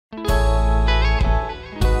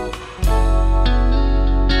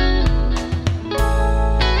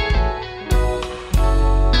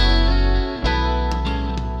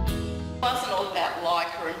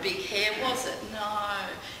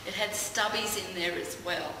in there as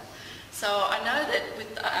well. So I know that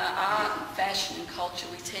with art and fashion and culture,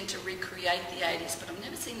 we tend to recreate the 80s, but I've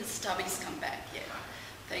never seen the stubbies come back yet,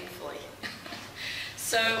 thankfully.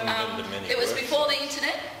 So it was before the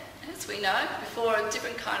internet, as we know, before a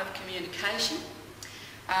different kind of communication.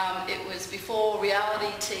 It was before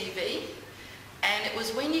reality TV, and it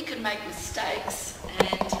was when you could make mistakes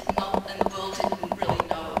and the world didn't really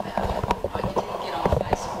know about it. Like, you didn't get on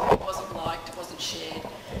Facebook, it wasn't liked, it wasn't shared,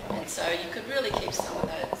 and so you could really keep some of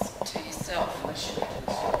those to yourself.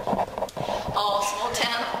 Oh, small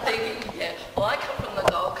town thinking, yeah. Well, I come from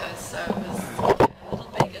the Gold Coast, so it was a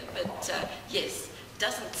little bigger, but yes,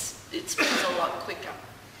 it spreads a lot quicker.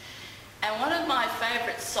 And one of my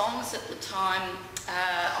favourite songs at the time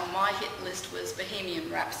on my hit list was Bohemian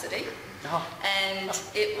Rhapsody. Oh. And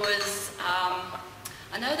it was,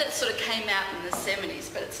 I know that sort of came out in the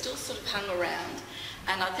 70s, but it still sort of hung around.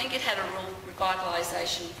 And I think it had a real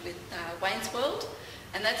revitalisation with Wayne's World.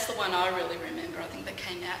 And that's the one I really remember. I think that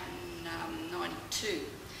came out in 92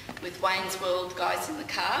 with Wayne's World, Guys in the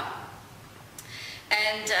Car.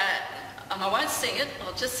 And I won't sing it,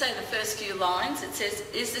 I'll just say the first few lines. It says,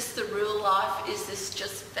 "Is this the real life? Is this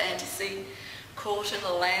just fantasy? Caught in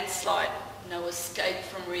a landslide, no escape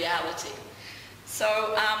from reality."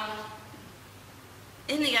 So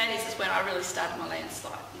in the 80s is when I really started my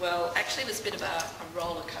landslide. Well, actually it was a bit of a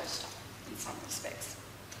roller coaster in some respects.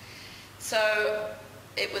 So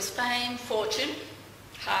it was fame, fortune,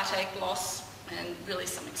 heartache, loss, and really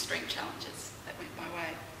some extreme challenges that went my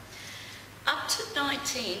way. Up to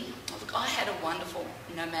 19, look, I had a wonderful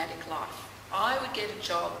nomadic life. I would get a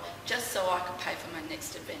job just so I could pay for my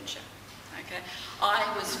next adventure. Okay? I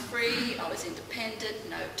was free, I was independent,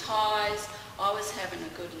 no ties, I was having a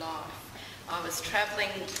good life. I was travelling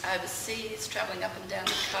overseas, travelling up and down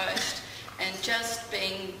the coast, and just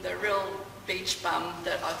being the real beach bum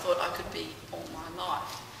that I thought I could be all my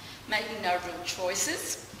life. Making no real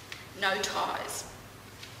choices, no ties.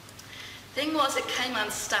 Thing was, it came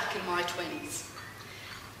unstuck in my 20s,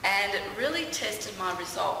 and it really tested my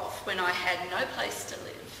resolve when I had no place to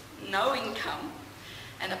live, no income,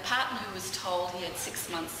 and a partner who was told he had 6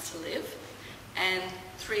 months to live, and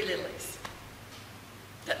 3 littlies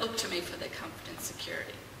that looked to me for their comfort and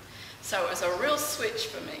security. So it was a real switch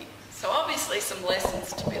for me. So obviously some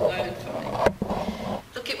lessons to be learned for me.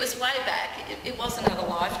 Look, it was way back, it was another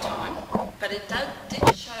lifetime, but it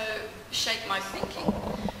did shape my thinking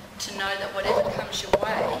to know that whatever comes your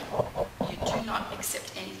way, you do not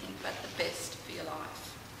accept anything but the best for your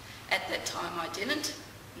life. At that time I didn't,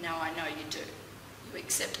 now I know you do. You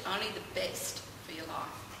accept only the best for your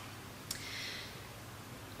life.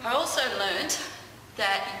 I also learned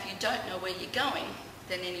that if you don't know where you're going,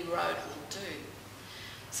 then any road will do.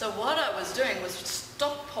 So what I was doing was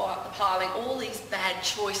stockpiling all these bad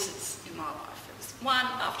choices in my life. It was one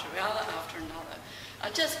after another after another.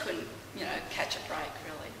 I just couldn't, catch a break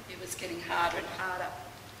really. It was getting harder and harder.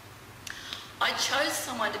 I chose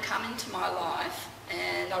someone to come into my life,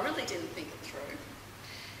 and I really didn't think it through.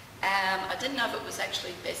 I didn't know if it was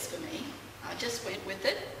actually best for me. I just went with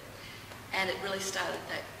it, and it really started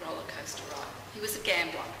that roller coaster ride. He was a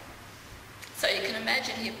gambler. So you can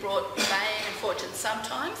imagine he brought fame and fortune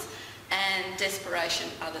sometimes, and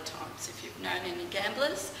desperation other times. If you've known any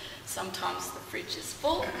gamblers, sometimes the fridge is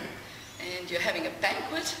full, and you're having a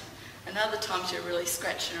banquet, and other times you're really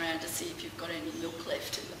scratching around to see if you've got any milk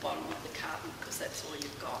left in the bottom of the carton, because that's all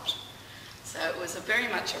you've got. So it was very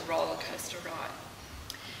much a roller coaster ride.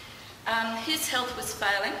 His health was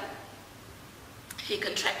failing. He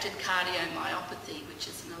contracted cardiomyopathy, which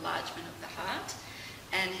is an enlargement of the heart,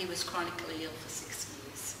 and he was chronically ill for 6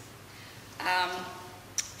 years.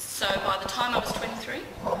 So by the time I was 23,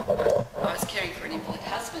 I was caring for an invalid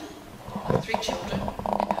husband, 3 children, and no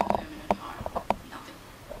permanent home. Nothing.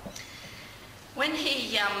 When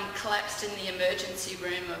he collapsed in the emergency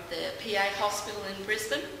room of the PA hospital in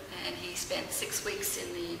Brisbane, and he spent 6 weeks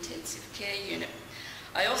in the intensive care unit,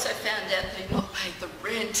 I also found out that he'd not paid the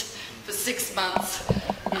rent for 6 months.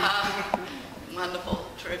 Wonderful,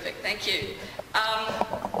 terrific, thank you.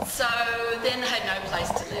 So then I had no place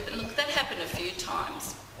to live, and look, that happened a few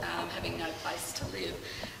times, having no place to live.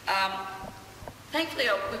 Thankfully,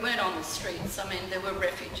 we weren't on the streets. I mean, there were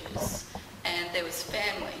refuges and there was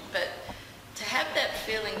family, but to have that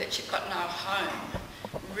feeling that you've got no home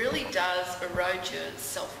really does erode your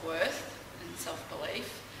self-worth and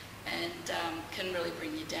self-belief, and can really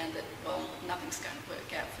bring you down that, well, nothing's going to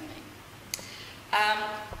work out for me.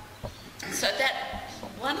 So that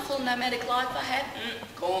wonderful nomadic life I had,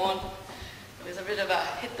 gone. It was a bit of a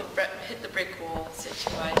hit the brick wall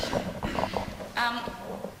situation.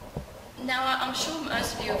 Now, I'm sure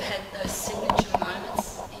most of you have had those signature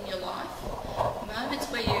moments in your life, moments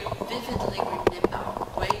where you vividly remember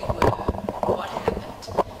where you were, what happened,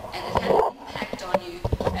 and it had an impact on you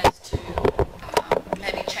as to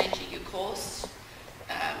maybe changing your course,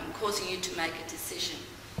 causing you to make a decision.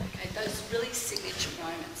 Okay, those really signature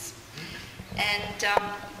moments. And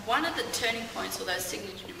one of the turning points, or those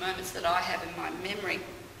signature moments that I have in my memory,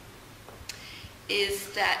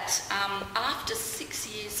 is that after 6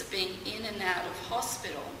 years of being in and out of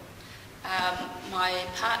hospital, my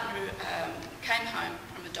partner came home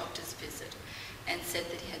from a doctor's visit and said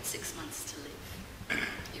that he had 6 months to live.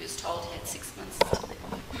 He was told he had 6 months to live.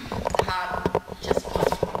 The heart just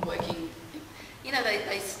wasn't working. You know,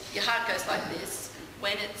 your heart goes like this.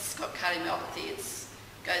 When it's got cardiomyopathy, it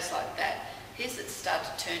goes like that. His had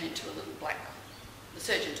started to turn into a little black. The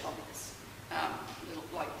surgeon told me this. Little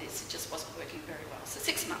like this, it just wasn't working very well. So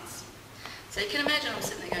 6 months. So you can imagine I'm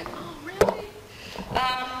sitting there going, oh really?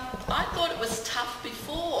 I thought it was tough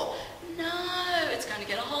before. No, it's going to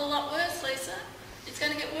get a whole lot worse, Lisa. It's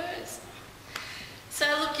going to get worse. So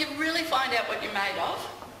look, you really find out what you're made of.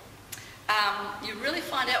 You really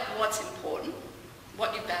find out what's important,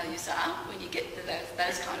 what your values are when you get to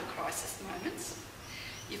those kind of crisis moments.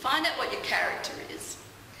 You find out what your character is,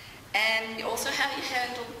 and also how you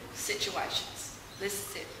handle situations. This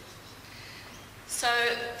is it. So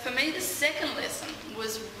for me, the second lesson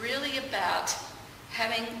was really about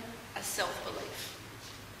having a self-belief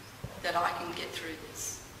that I can get through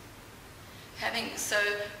this. So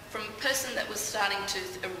from a person that was starting to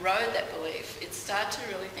erode that belief, it started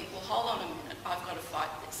to really think, well, hold on a minute, I've got to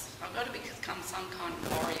fight this. I've got to become some kind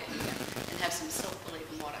of warrior here and have some self-belief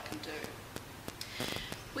in what I can do.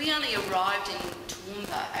 We only arrived in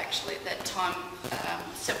Toowoomba, actually, at that time,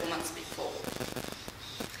 several months before.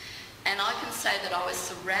 And I can say that I was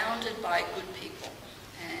surrounded by good people,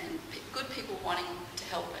 and good people wanting to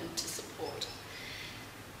help and to support.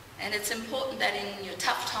 And it's important that in your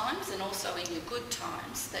tough times and also in your good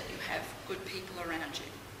times that you have good people around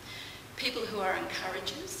you. People who are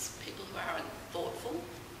encouragers, people who are thoughtful,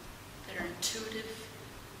 that are intuitive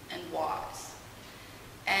and wise.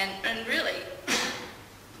 And really,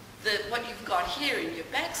 what you've got here in your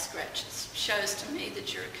Backscratchers shows to me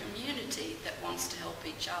that you're a community that wants to help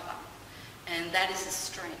each other. And that is a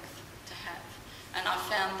strength to have. And I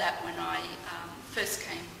found that when I first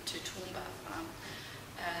came to Toowoomba,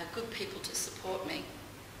 good people to support me.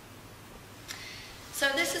 So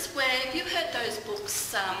this is where, have you heard those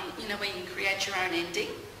books, you know, where you can create your own ending?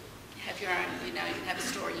 You have your own, you know, you can have a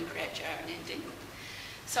story and create your own ending.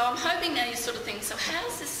 So I'm hoping now you sort of think, so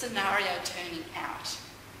how's this scenario turning out,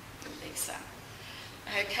 Lisa?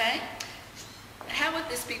 Okay, how would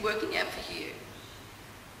this be working out for you?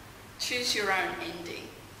 Choose your own ending.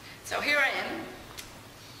 So here I am,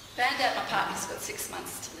 found out my partner's got 6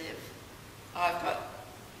 months to live. I've got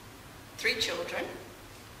 3 children,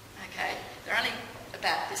 okay, they're only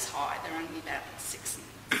about this high, they're only about 6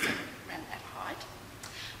 and 7, around that height.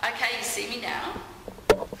 Okay, you see me now,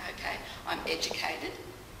 okay, I'm educated,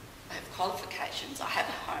 I have qualifications, I have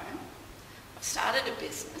a home, I've started a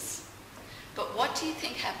business, but what do you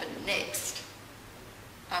think happened next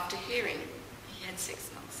after hearing he had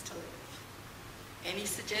 6 months to live? Any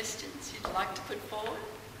suggestions you'd like to put forward?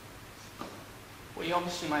 Well, you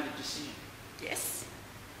obviously made a decision. Yes.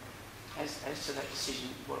 As to that decision,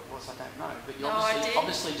 what it was, I don't know. But you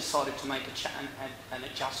obviously decided to make an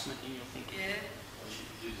adjustment in your thinking. Yeah.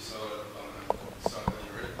 You decided that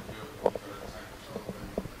you're ready. You've got to take control.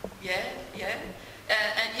 Yeah.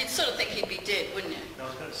 And you'd sort of think he'd be dead, wouldn't you? I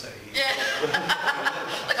was going to say. Yeah.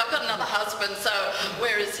 Like, I've got another husband, so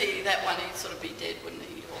where is he? That one, he'd sort of be dead, wouldn't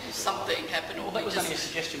he? Or something happened. Or that was only a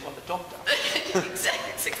suggestion by the doctor.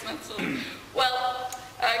 Exactly, 6 months old. Well,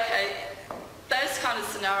 okay. Those kind of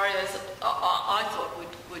scenarios I thought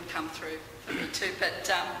would come through for me too. But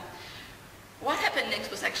what happened next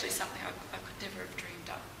was actually something I could never have dreamed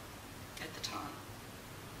of at the time.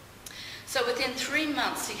 So within 3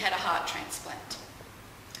 months, he had a heart transplant.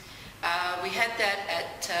 We had that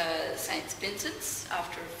at St. Vincent's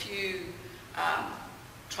after a few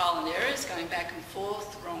trial and errors, going back and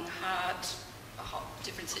forth, wrong heart,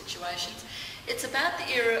 different situations. It's about the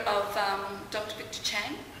era of Dr. Victor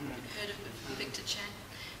Chang. You've heard of Victor Chang?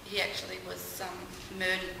 He actually was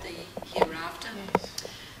murdered the year after. Yes.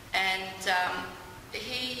 And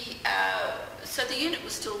so the unit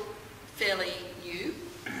was still fairly new.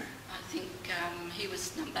 I think he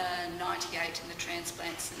was number 98 in the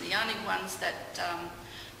transplants, and the only ones that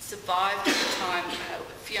survived at the time,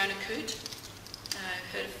 Fiona Coote.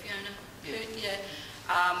 Heard of Fiona Coote? Yeah.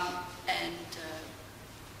 And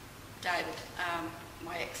David,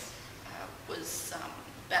 my ex, was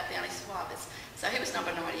about the only survivors. So he was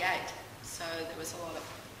number 98. So there was a lot of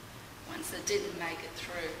ones that didn't make it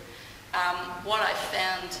through. What I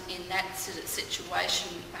found in that situation,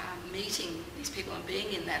 meeting these people and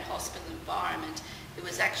being in that hospital environment, it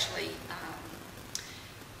was actually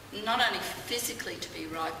not only physically to be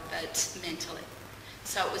right, but mentally.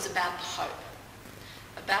 So it was about the hope,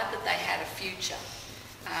 about that they had a future.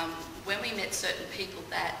 When we met certain people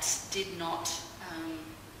that did not,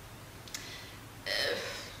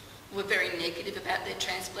 were very negative about their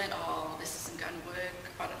transplant, oh, this isn't going to work,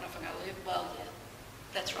 I don't know if I'm going to live. Well, yeah,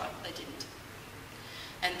 that's right, they didn't.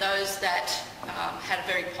 And those that had a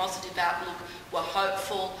very positive outlook, were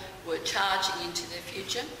hopeful, were charging into their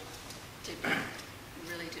future, did well,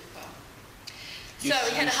 really did well. So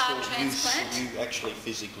he had a heart transplant. You actually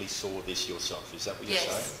physically saw this yourself, is that what you're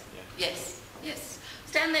saying? Yeah. Yes, yes.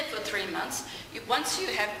 Stand there for 3 months. Once you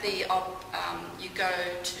have the, you go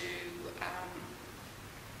to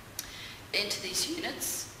into these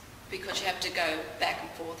units, because you have to go back and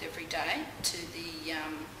forth every day to the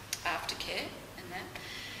aftercare and that.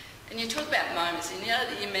 And you talk about moments, and you know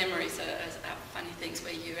that your memories are funny things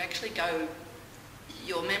where you actually go,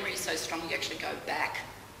 your memory is so strong you actually go back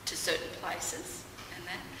to certain places and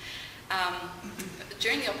that.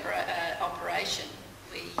 During the operation,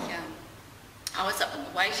 I was up in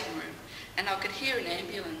the waiting room and I could hear an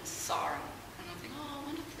ambulance siren, and I'm thinking, oh, I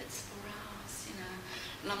wonder if that's for us, you know.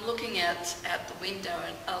 And I'm looking out the window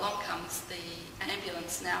and along comes the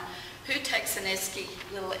ambulance. Now, who takes an esky,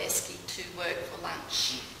 little esky, to work for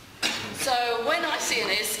lunch? So when I see an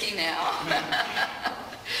esky now,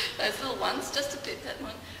 those little ones, just a bit, that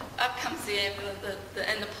one, up comes the ambulance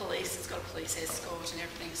and the police. It's got a police escort and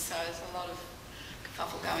everything, so there's a lot of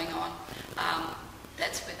kerfuffle going on.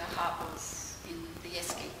 That's where the heart was, in the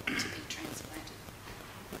esky, to be transplanted.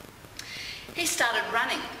 He started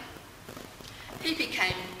running. He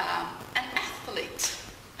became an athlete,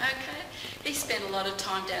 okay? He spent a lot of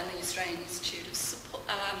time down the Australian Institute of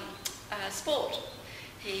Sport.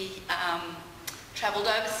 He travelled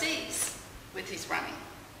overseas with his running.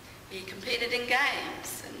 He competed in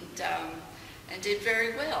games and did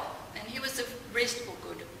very well. And he was of reasonable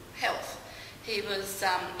good health. He was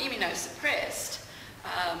immunosuppressed,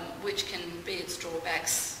 which can be its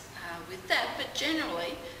drawbacks with that, but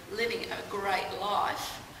generally living a great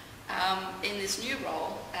life in this new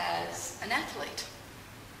role as an athlete,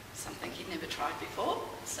 something he'd never tried before.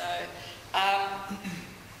 So,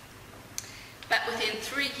 but within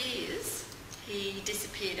 3 years, he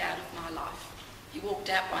disappeared out of my life. He walked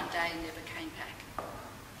out one day and never came back.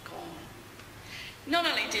 Gone. Not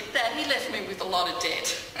only did that, he left me with a lot of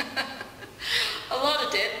debt. A lot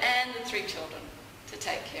of debt, and the 3 children to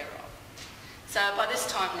take care of. So by this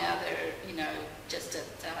time now, they're, you know, just at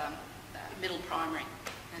middle primary.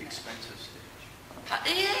 Expensive stage.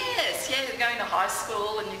 Yes, yeah, they're going to high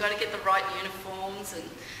school and you've got to get the right uniforms and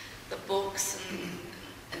the books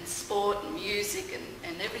and sport and music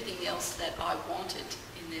and everything else that I wanted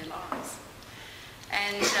in their lives.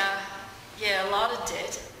 And yeah, a lot of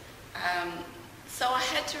debt. So I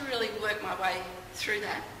had to really work my way through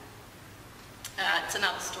that. It's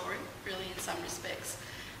another story, really, in some respects,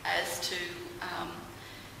 as to,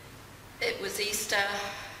 it was Easter,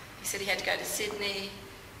 he said he had to go to Sydney,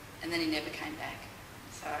 and then he never came back.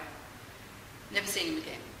 So, never seen him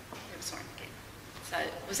again. Never saw him again. So,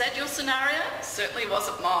 was that your scenario? Certainly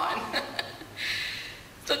wasn't mine.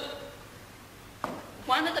 So,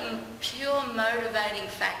 one of the pure motivating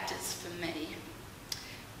factors for me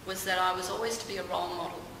was that I was always to be a role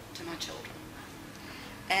model to my children.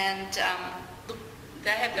 And look,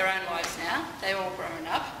 they have their own lives now. They're all grown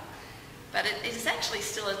up. But it is actually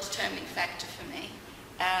still a determining factor for me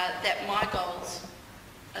that my goals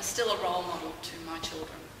are still a role model to my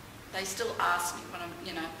children. They still ask me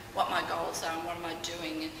what my goals are and what am I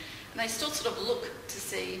doing, and they still sort of look to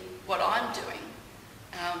see what I'm doing,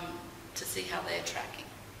 to see how they're tracking.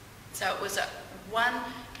 So it was one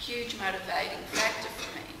huge motivating factor for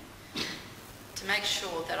me to make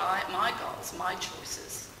sure that my goals, my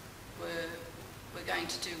choices, were going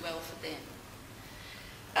to do well for them.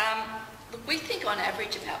 Look, we think on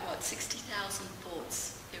average about 60,000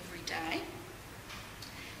 thoughts every day.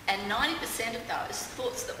 And 90% of those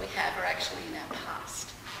thoughts that we have are actually in our past,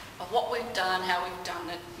 of what we've done, how we've done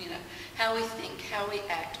it, how we think, how we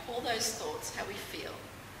act, all those thoughts, how we feel,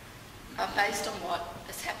 are based on what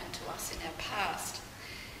has happened to us in our past.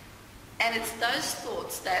 And it's those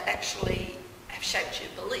thoughts that actually have shaped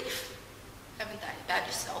your belief, haven't they, about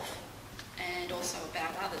yourself and also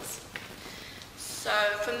about others. So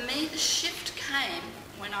for me, the shift came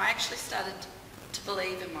when I actually started to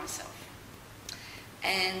believe in myself.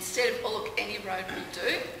 And instead of, oh look, any road will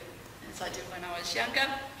do, as I did when I was younger,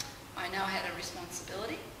 I now had a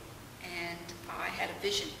responsibility and I had a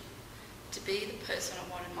vision to be the person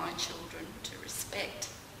I wanted my children to respect.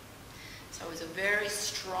 So it was a very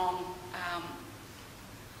strong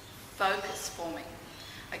focus for me.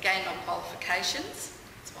 I gained my qualifications.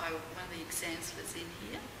 That's why one of the exams was in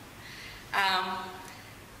here.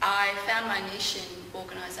 I found my niche in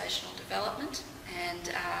organisational development and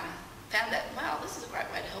found that, wow, this is a great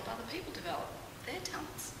way to help other people develop their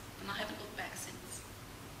talents. And I haven't looked back since.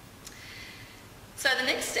 So the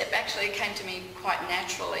next step actually came to me quite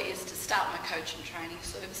naturally is to start my coach and training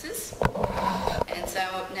services. And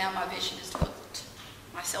so now my vision is to put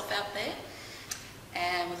myself out there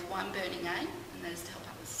and with one burning aim, and that is to help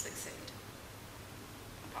others succeed.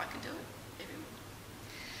 If I can do it, everyone.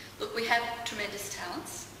 Look, we have tremendous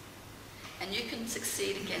talents and you can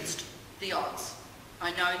succeed against the odds.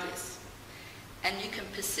 I know this. And you can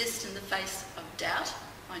persist in the face of doubt.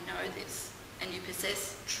 I know this. And you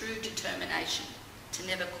possess true determination to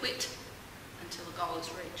never quit until the goal is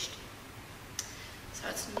reached. So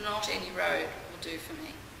it's not any road will do for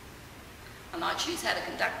me. And I choose how to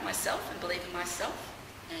conduct myself and believe in myself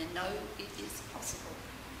and know it is possible.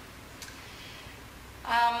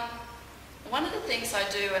 One of the things I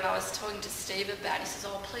do, and I was talking to Steve about, he says,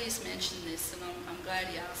 oh, please mention this, and I'm glad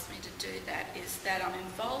he asked me to do that, is that I'm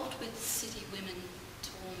involved with City Women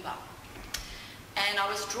Toowoomba. And I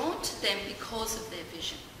was drawn to them because of their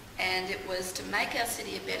vision. And it was to make our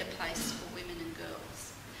city a better place for women and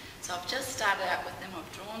girls. So I've just started out with them.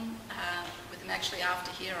 I've drawn with them actually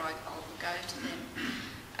after here. I'll go to them.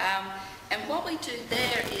 And what we do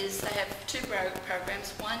there is they have two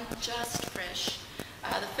programs, one just fresh.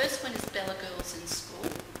 The first one is Bella Girls in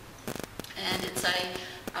School. And it's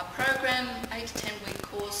a program, 8 to 10 week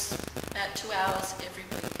course, about 2 hours every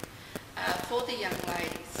week for the young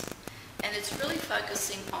ladies. And it's really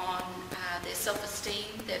focusing on their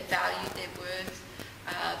self-esteem, their value, their worth,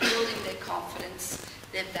 building their confidence,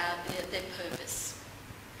 their purpose.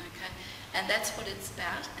 Okay? And that's what it's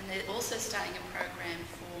about. And they're also starting a program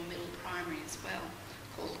for middle primary as well,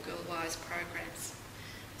 called Girl Wise Programs.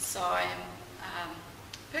 So I'm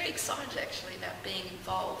very excited actually about being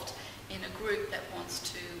involved in a group that wants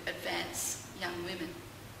to advance young women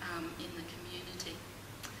in the community.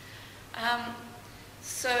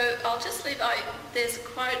 So I'll just leave, there's a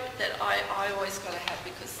quote that I always got to have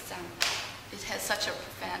because it has such a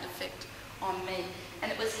profound effect on me.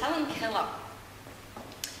 And it was Helen Keller.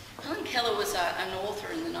 Helen Keller was an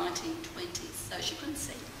author in the 1920s, so she couldn't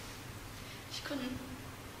see. She couldn't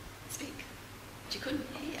speak. She couldn't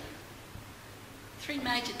hear. 3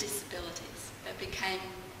 major disabilities that became,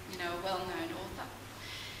 a well-known author.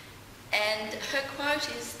 And her quote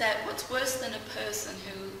is that what's worse than a person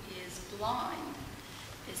who is blind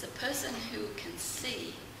is a person who can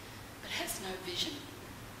see but has no vision.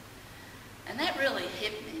 And that really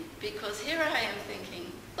hit me because here I am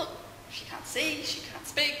thinking, look, she can't see, she can't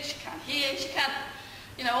speak, she can't hear, she can't,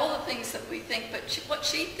 all the things that we think, but what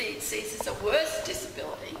she sees as a worse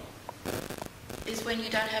disability is when you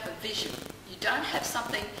don't have a vision. You don't have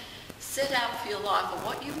something set out for your life or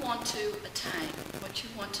what you want to attain, what you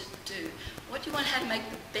want to do, what you want how to make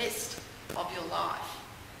the best of your life.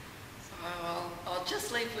 I'll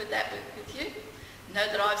just leave with that with you. Know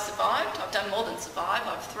that I've survived. I've done more than survive.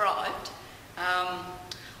 I've thrived.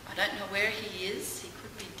 I don't know where he is. He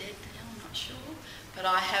could be dead now, I'm not sure. But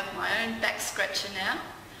I have my own Backscratcher now.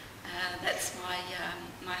 That's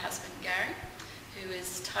my husband Gary, who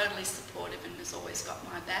is totally supportive and has always got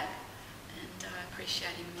my back. And I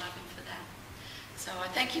appreciate him and love him for that. So I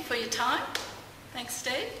thank you for your time. Thanks,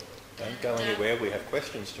 Steve. Don't go anywhere. We have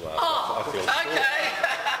questions to ask. Oh, I feel okay.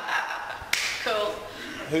 Cool.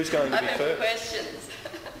 Who's going to be first? Questions.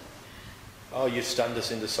 Oh, you've stunned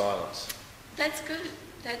us into silence. That's good.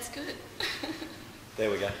 That's good. There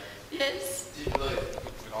we go. Yes. Do you believe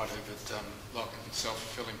what I do that like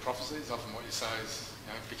self-fulfilling prophecies? Often what you say is,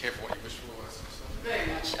 be careful what you wish for. That sort of stuff. Very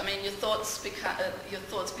much. I mean, your thoughts become your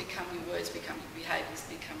words, become your behaviours,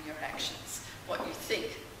 become your actions. What you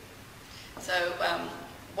think. So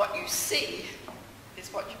what you see is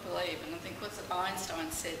what you believe. And I think what's it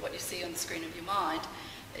Einstein said, what you see on the screen of your mind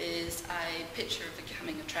is a picture of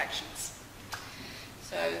becoming attractions.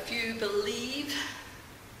 So if you believe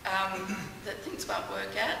that things won't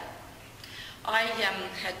work out, I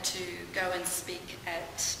had to go and speak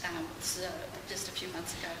at, just a few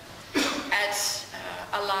months ago, at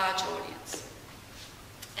a large audience.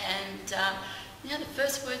 And the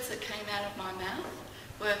first words that came out of my mouth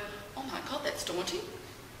were, oh my God, that's daunting.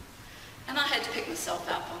 And I had to pick myself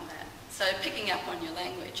up on that. So picking up on your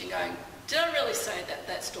language and going Did I really say that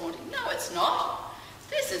that's daunting? No, it's not.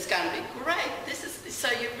 This is going to be great. So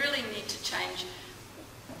you really need to change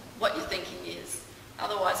what your thinking is.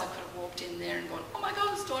 Otherwise I could have walked in there and gone, oh my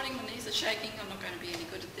God, it's daunting, my knees are shaking, I'm not going to be any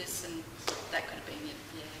good at this, and that could have been it,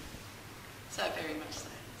 yeah. So very much so.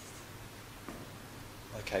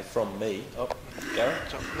 Okay, from me. Oh, Gary?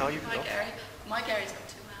 No, you Hi, go. Gary. My Gary's got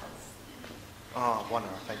 2 hours. Yeah. Oh, 1 hour,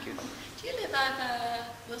 thank you. Do you live over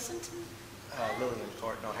Wilsonton? Lillian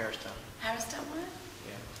Court, no, Harristown. Harristown way?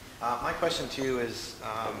 Yeah. My question to you is,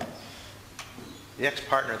 the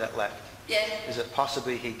ex-partner that left, Yeah. is it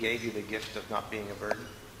possibly he gave you the gift of not being a burden?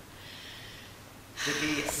 Did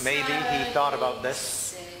he, maybe he thought about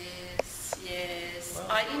this? Yes.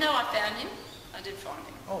 Well, I found him. I did find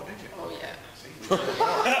him. Oh, did you? Oh, yeah.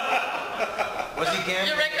 Was he gambling?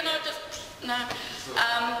 You reckon I just... No.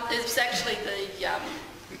 It was actually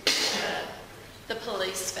the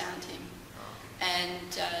police found him.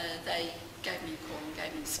 And they gave me a call and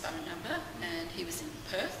gave me his phone number, and he was in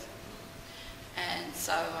Perth. And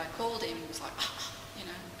so I called him and was like,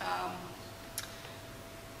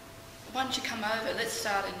 why don't you come over, let's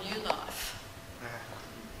start a new life.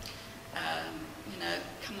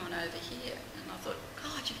 Come on over here. And I thought,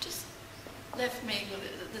 God, you've just left me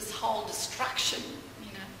with this whole destruction,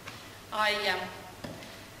 I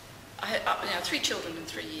had 3 children in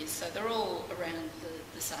 3 years, so they're all around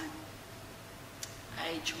the same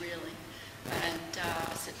age, really. And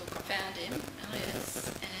I said, look, I found him. Oh, yes.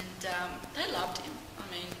 And they loved him. I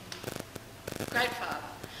mean, great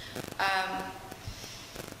father.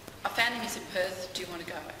 I found him, he's in Perth. Do you want to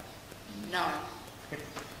go? No. I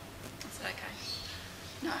said, okay.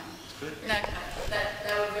 No. Okay.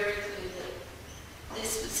 They were very clear that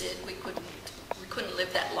this was it. We couldn't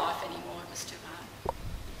live that life anymore. It was too hard.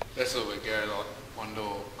 That's all we go, like one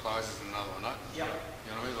door closes and another one opens. Yep.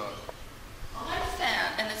 You know what I mean? Like, I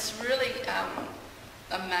found, and it's really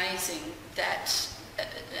amazing that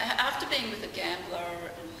after being with a gambler,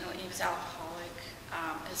 and he was alcoholic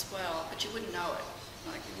as well, but you wouldn't know it,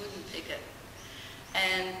 like you wouldn't pick it,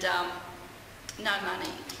 and no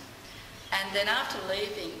money. And then after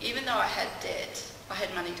leaving, even though I had debt, I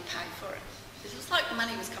had money to pay for it. It was like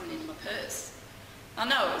money was coming into my purse. I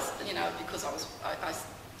know it was, because I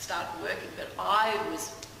started working, but I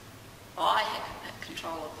had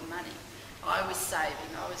control of the money. I was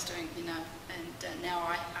saving, I was doing, and now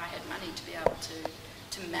I had money to be able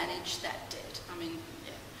to manage that debt. I mean,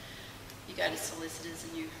 yeah, you go to solicitors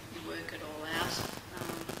and you work it all out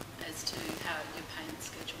as to how your payment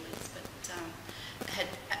schedule is. But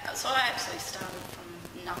so I actually started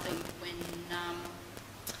from nothing when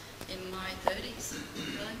in my 30s,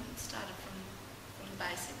 really. Started from the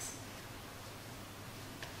basics.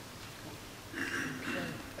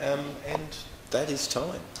 And that is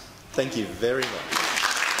time. Thank you very much.